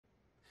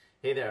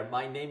Hey there,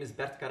 my name is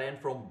Bert Karen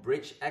from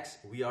bridgX.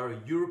 We are a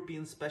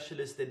European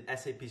specialist in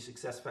SAP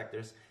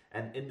SuccessFactors,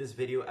 and in this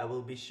video I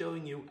will be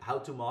showing you how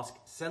to mask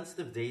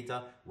sensitive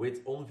data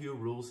with onView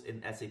rules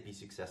in SAP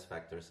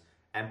SuccessFactors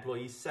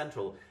Employee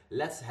Central.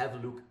 Let's have a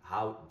look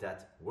how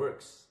that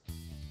works.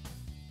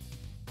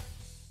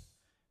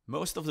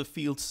 Most of the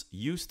fields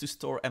used to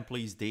store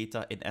employees'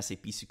 data in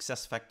SAP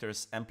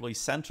SuccessFactors Employee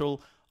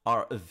Central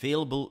are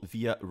available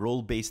via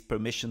role-based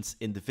permissions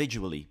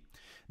individually.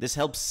 This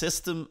helps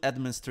system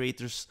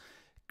administrators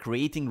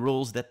creating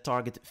roles that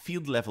target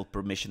field-level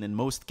permission in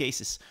most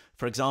cases.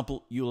 For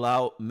example, you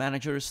allow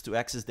managers to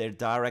access their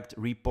direct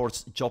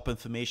reports job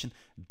information,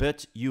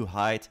 but you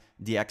hide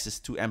the access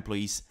to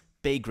employees'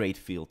 pay grade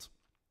field.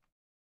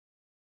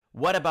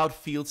 What about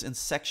fields in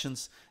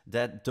sections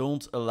that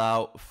don't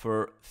allow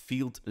for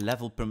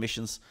field-level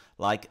permissions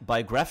like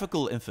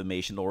biographical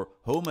information or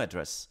home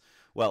address?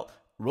 Well,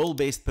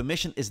 role-based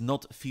permission is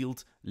not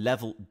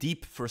field-level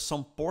deep for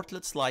some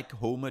portlets like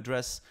home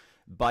address,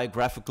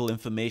 biographical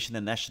information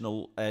and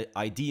national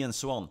ID and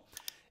so on.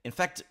 In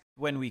fact,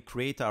 when we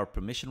create our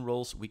permission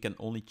roles, we can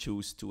only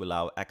choose to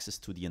allow access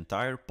to the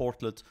entire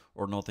portlet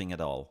or nothing at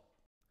all.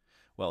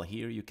 Well,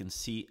 here you can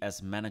see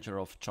as manager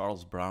of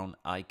Charles Brown,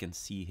 I can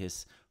see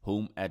his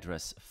home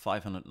address,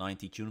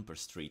 590 Juniper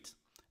Street.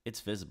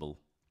 It's visible.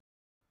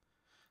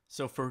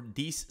 So for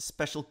these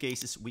special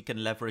cases, we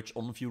can leverage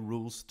onView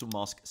rules to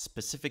mask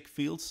specific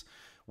fields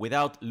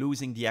without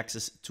losing the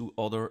access to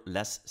other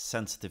less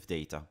sensitive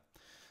data.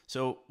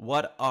 So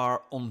what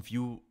are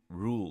onView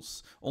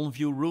rules?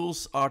 onView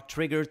rules are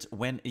triggered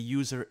when a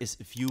user is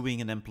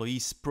viewing an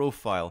employee's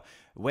profile,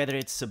 whether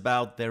it's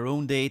about their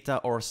own data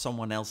or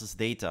someone else's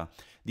data.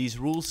 These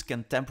rules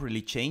can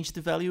temporarily change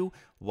the value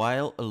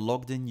while a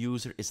logged-in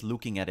user is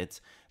looking at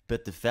it,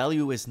 but the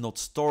value is not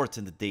stored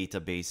in the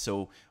database,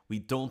 so we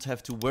don't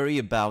have to worry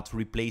about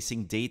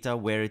replacing data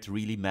where it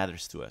really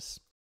matters to us.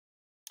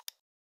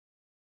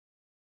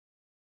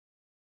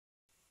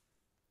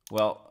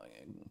 Well,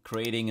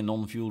 creating a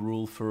onView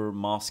rule for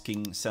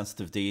masking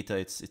sensitive data,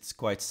 it's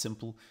quite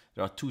simple.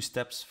 There are two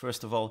steps.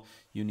 First of all,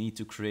 you need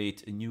to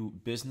create a new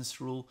business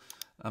rule.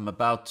 I'm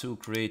about to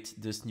create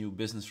this new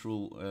business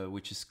rule,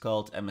 which is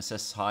called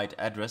MSS hide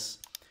address.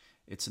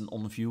 It's an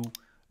onView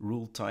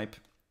rule type.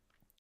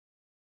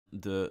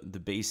 The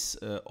base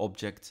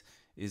object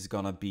is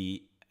gonna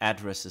be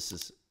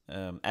addresses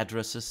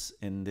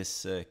in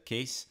this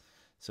case.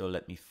 So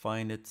let me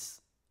find it.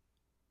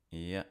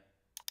 Yeah,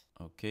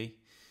 okay.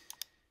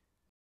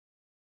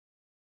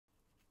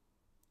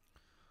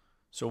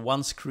 So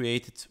once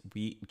created,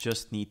 we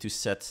just need to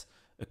set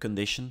a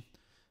condition.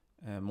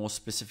 More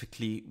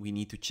specifically, we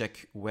need to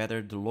check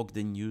whether the logged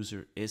in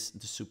user is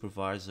the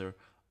supervisor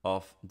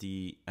of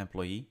the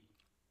employee.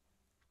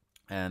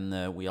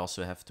 And we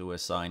also have to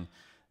assign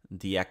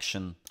the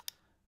action,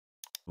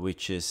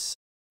 which is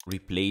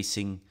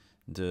replacing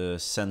the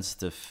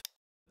sensitive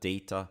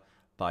data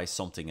by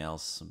something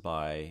else,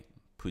 by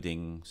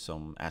putting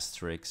some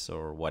asterisks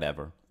or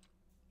whatever.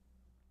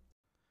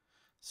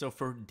 So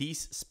for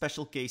these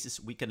special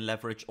cases, we can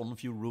leverage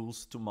onView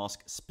rules to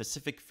mask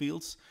specific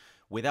fields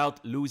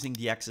without losing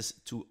the access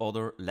to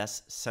other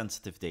less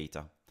sensitive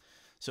data.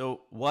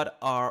 So what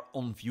are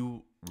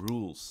onView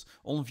rules?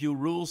 onView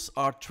rules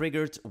are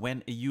triggered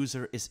when a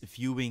user is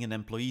viewing an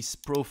employee's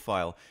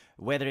profile,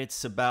 whether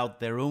it's about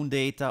their own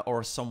data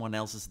or someone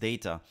else's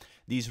data.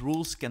 These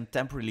rules can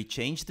temporarily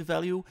change the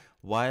value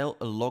while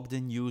a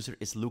logged-in user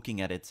is looking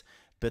at it,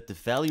 but the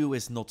value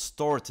is not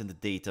stored in the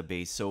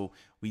database, so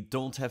we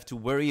don't have to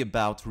worry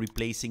about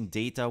replacing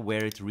data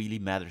where it really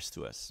matters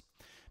to us.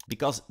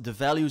 Because the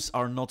values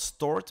are not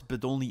stored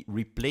but only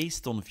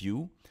replaced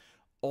onView,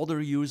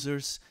 other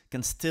users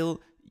can still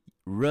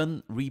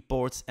run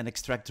reports and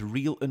extract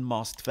real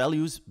unmasked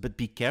values, but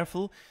be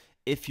careful.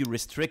 If you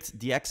restrict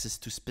the access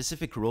to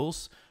specific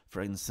roles,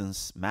 for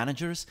instance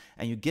managers,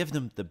 and you give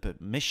them the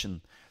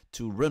permission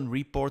to run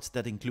reports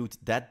that include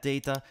that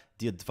data,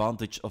 the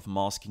advantage of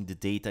masking the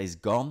data is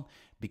gone,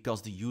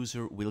 because the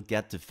user will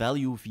get the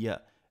value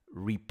via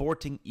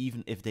reporting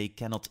even if they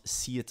cannot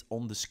see it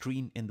on the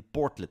screen in the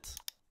portlet.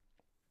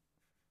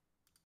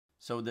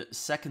 So the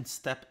second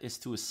step is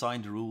to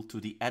assign the rule to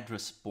the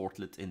address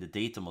portlet in the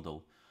data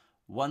model.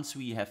 Once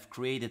we have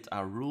created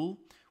our rule,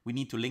 we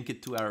need to link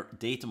it to our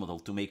data model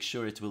to make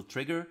sure it will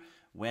trigger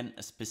when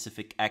a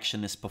specific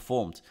action is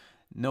performed.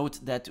 Note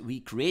that we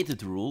created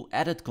the rule,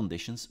 added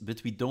conditions,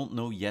 but we don't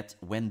know yet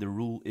when the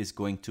rule is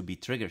going to be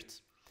triggered.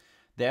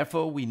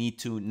 Therefore, we need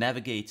to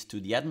navigate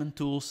to the admin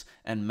tools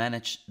and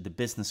manage the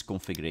business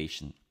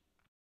configuration.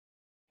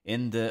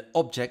 In the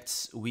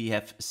objects, we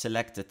have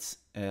selected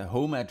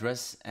home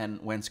address, and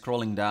when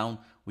scrolling down,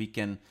 we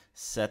can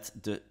set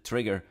the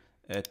trigger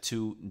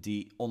to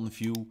the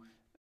onView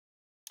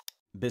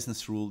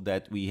business rule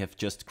that we have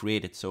just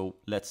created. So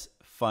let's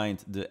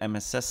find the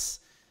MSS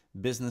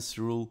business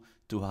rule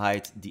to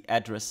hide the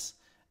address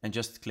and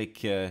just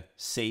click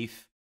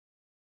save.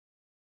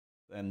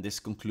 And this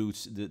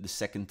concludes the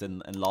second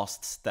and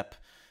last step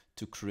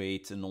to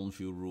create an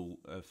onView rule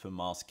for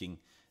masking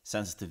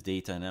sensitive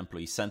data in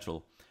Employee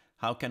Central.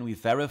 How can we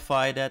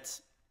verify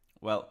that?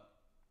 Well,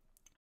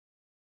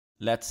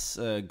 let's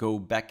go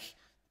back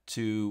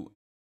to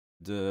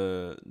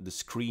the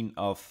screen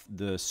of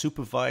the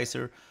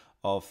supervisor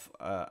of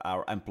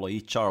our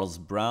employee Charles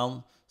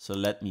Brown. So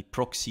let me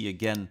proxy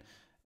again.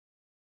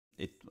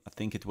 I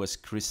think it was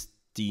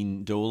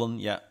Christine Dolan.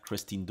 Yeah,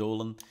 Christine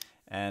Dolan.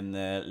 And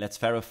let's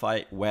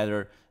verify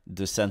whether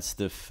the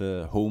sensitive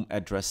home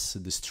address,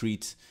 the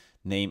street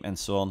name, and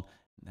so on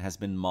has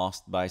been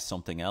masked by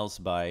something else,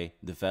 by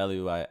the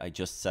value I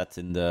just set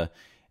in the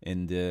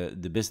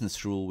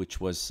business rule,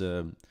 which was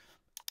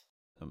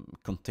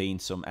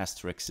contained some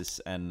asterisks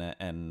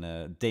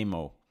and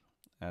demo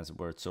as a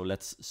word. So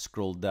let's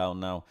scroll down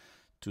now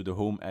to the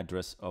home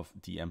address of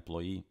the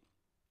employee.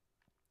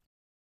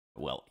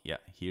 Well, yeah,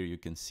 here you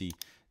can see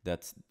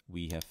that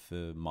we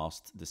have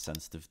masked the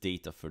sensitive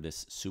data for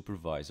this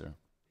supervisor.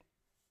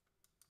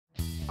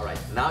 Alright,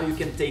 now you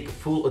can take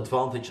full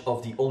advantage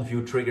of the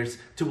onView triggers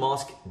to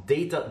mask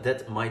data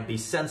that might be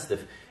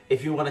sensitive.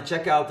 If you want to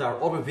check out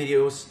our other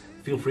videos,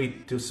 feel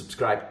free to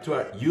subscribe to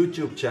our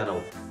YouTube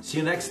channel. See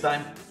you next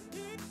time.